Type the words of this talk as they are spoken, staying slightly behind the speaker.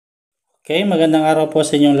Okay, magandang araw po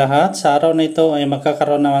sa inyong lahat. Sa araw na ito ay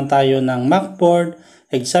magkakaroon naman tayo ng mock board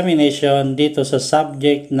examination dito sa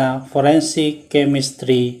subject na Forensic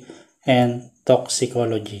Chemistry and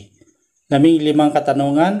Toxicology. 15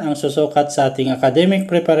 katanungan ang susukat sa ating academic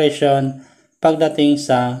preparation pagdating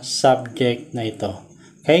sa subject na ito.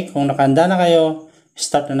 Okay, kung nakahanda na kayo,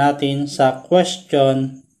 start na natin sa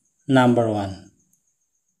question number 1.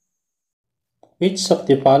 Which of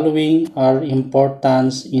the following are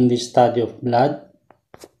important in the study of blood?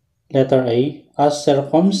 Letter A, as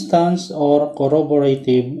circumstance or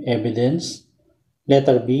corroborative evidence.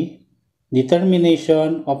 Letter B,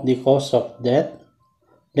 determination of the cause of death.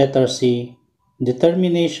 Letter C,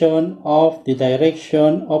 determination of the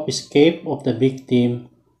direction of escape of the victim.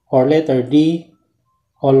 Or letter D,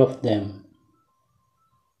 all of them.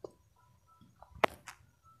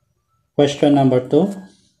 Question number 2.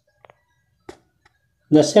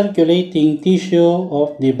 The circulating tissue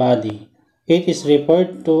of the body. It is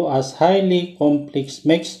referred to as highly complex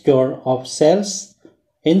mixture of cells,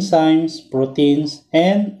 enzymes, proteins,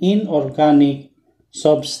 and inorganic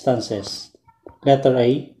substances. Letter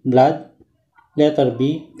A, blood. Letter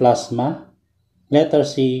B, plasma. Letter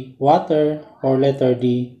C, water. Or letter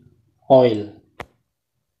D, oil.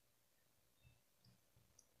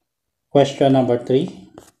 Question number 3.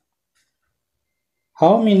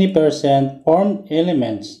 How many percent formed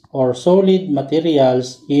elements or solid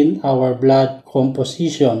materials in our blood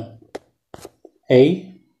composition? A,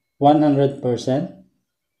 100%,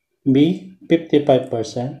 B,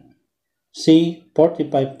 55%, C,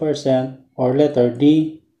 45%, or letter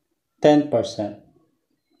D, 10%.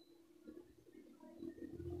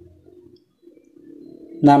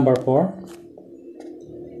 Number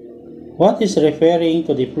 4. What is referring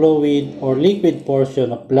to the fluid or liquid portion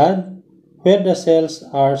of blood where the cells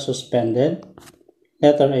are suspended?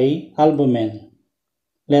 Letter A, albumin.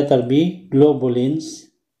 Letter B, globulins.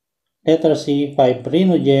 Letter C,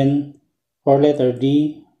 fibrinogen. Or letter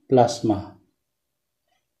D, plasma.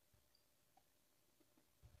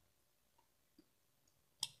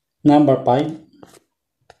 Number 5.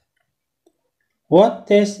 What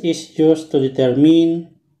test is used to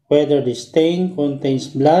determine whether the stain contains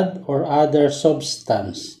blood or other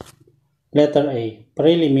substance? Letter A,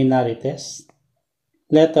 preliminary test.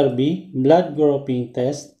 Letter B, blood grouping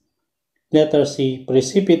test. Letter C,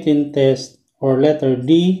 precipitin test. Or letter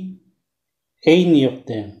D, any of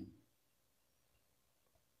them.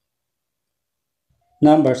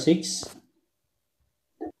 Number 6.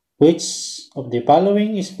 Which of the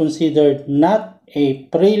following is considered not a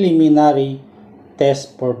preliminary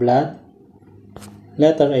test for blood?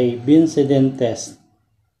 Letter A, Vincent test.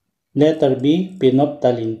 Letter B,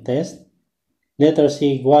 Phenolphthalein test. Letter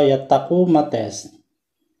C, Guayatakuma test.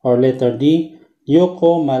 Or letter D,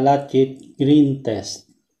 Yuko-Malachit green test.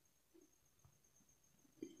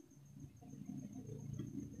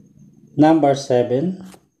 Number 7.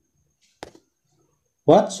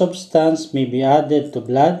 What substance may be added to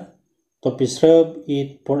blood to preserve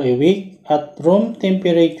it for a week at room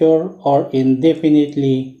temperature or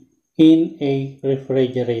indefinitely in a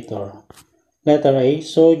refrigerator? Letter A,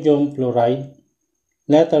 sodium fluoride.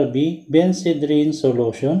 Letter B, benzedrine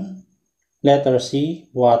solution. Letter C,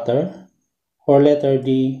 water. Or letter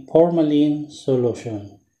D, formalin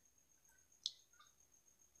solution.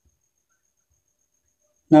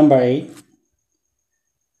 Number 8.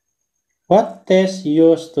 What test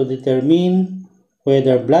used to determine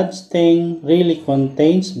whether bloodstain really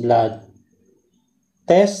contains blood?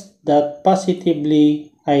 Test that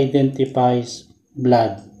positively identifies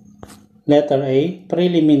blood. Letter A,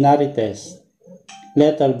 preliminary test.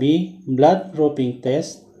 Letter B, blood grouping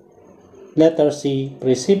test. Letter C,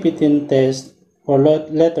 precipitin test. Or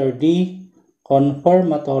letter D,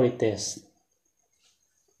 confirmatory test.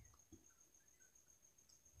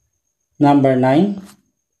 Number 9.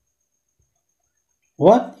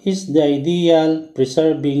 What is the ideal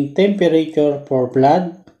preserving temperature for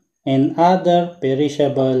blood and other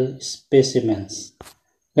perishable specimens?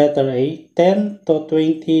 Letter A, 10 to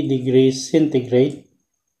 20 degrees centigrade.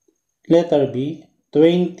 Letter B,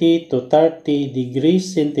 20 to 30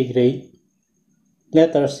 degrees centigrade.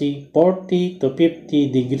 Letter C, 40 to 50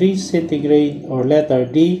 degrees centigrade. Or letter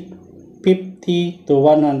D, 50 to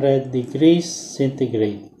 100 degrees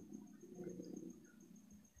centigrade.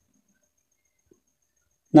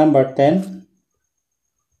 Number 10.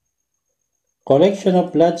 Collection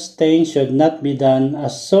of blood stains should not be done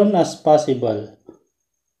as soon as possible.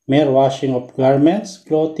 Mere washing of garments,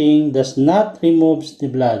 clothing does not remove the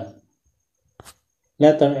blood.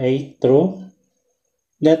 Letter A, true.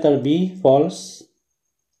 Letter B, false.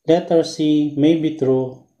 Letter C, may be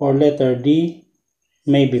true. Or letter D,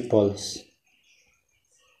 may be false.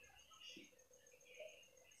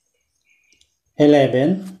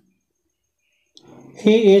 11.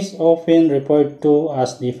 He is often referred to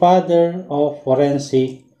as the father of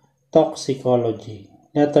forensic toxicology.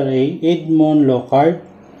 Letter A, Edmund Lockhart.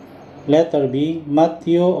 Letter B,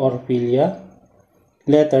 Matthew Orfilia.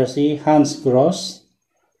 Letter C, Hans Gross.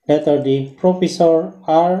 Letter D, Professor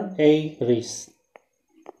R.A. Rees.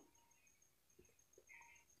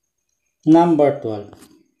 Number 12.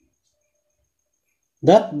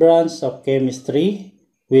 That branch of chemistry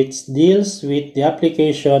which deals with the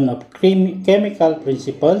application of chemical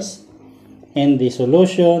principles and the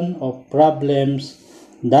solution of problems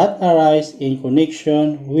that arise in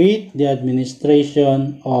connection with the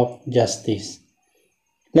administration of justice.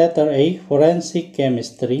 Letter A, forensic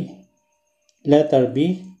chemistry. Letter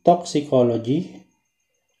B, toxicology.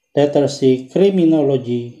 Letter C,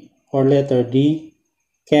 criminology. Or letter D,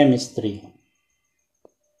 chemistry.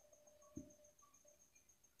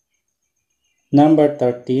 Number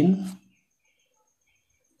 13.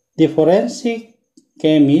 The forensic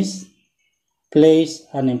chemist plays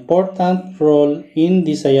an important role in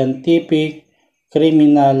the scientific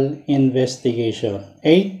criminal investigation.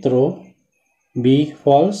 A, true. B,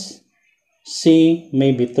 false. C,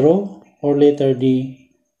 may be true. Or letter D,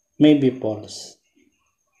 may be false.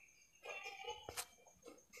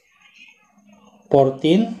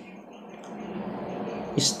 14.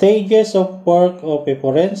 Stages of work of a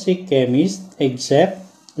forensic chemist except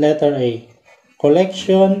letter A,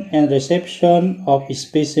 collection and reception of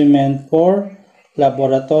specimen for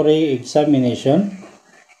laboratory examination.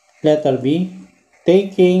 Letter B,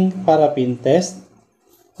 taking paraffin test.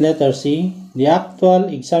 Letter C, the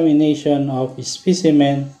actual examination of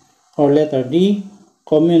specimen. Or letter D,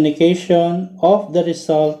 communication of the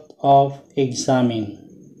result of examining.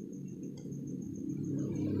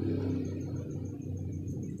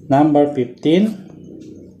 Number 15.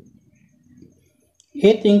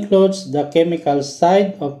 It includes the chemical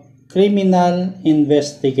side of criminal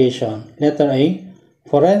investigation. Letter A,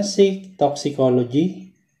 forensic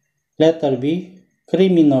toxicology. Letter B,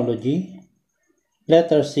 criminology.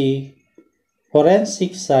 Letter C,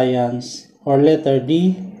 forensic science. Or letter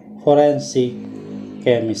D, forensic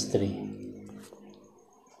chemistry.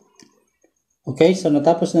 Okay, so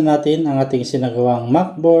natapos na natin ang ating sinagawang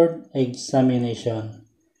mock board examination.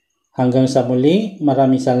 Hanggang sa muli,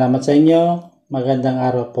 maraming salamat sa inyo. Magandang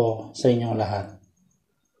araw po sa inyong lahat.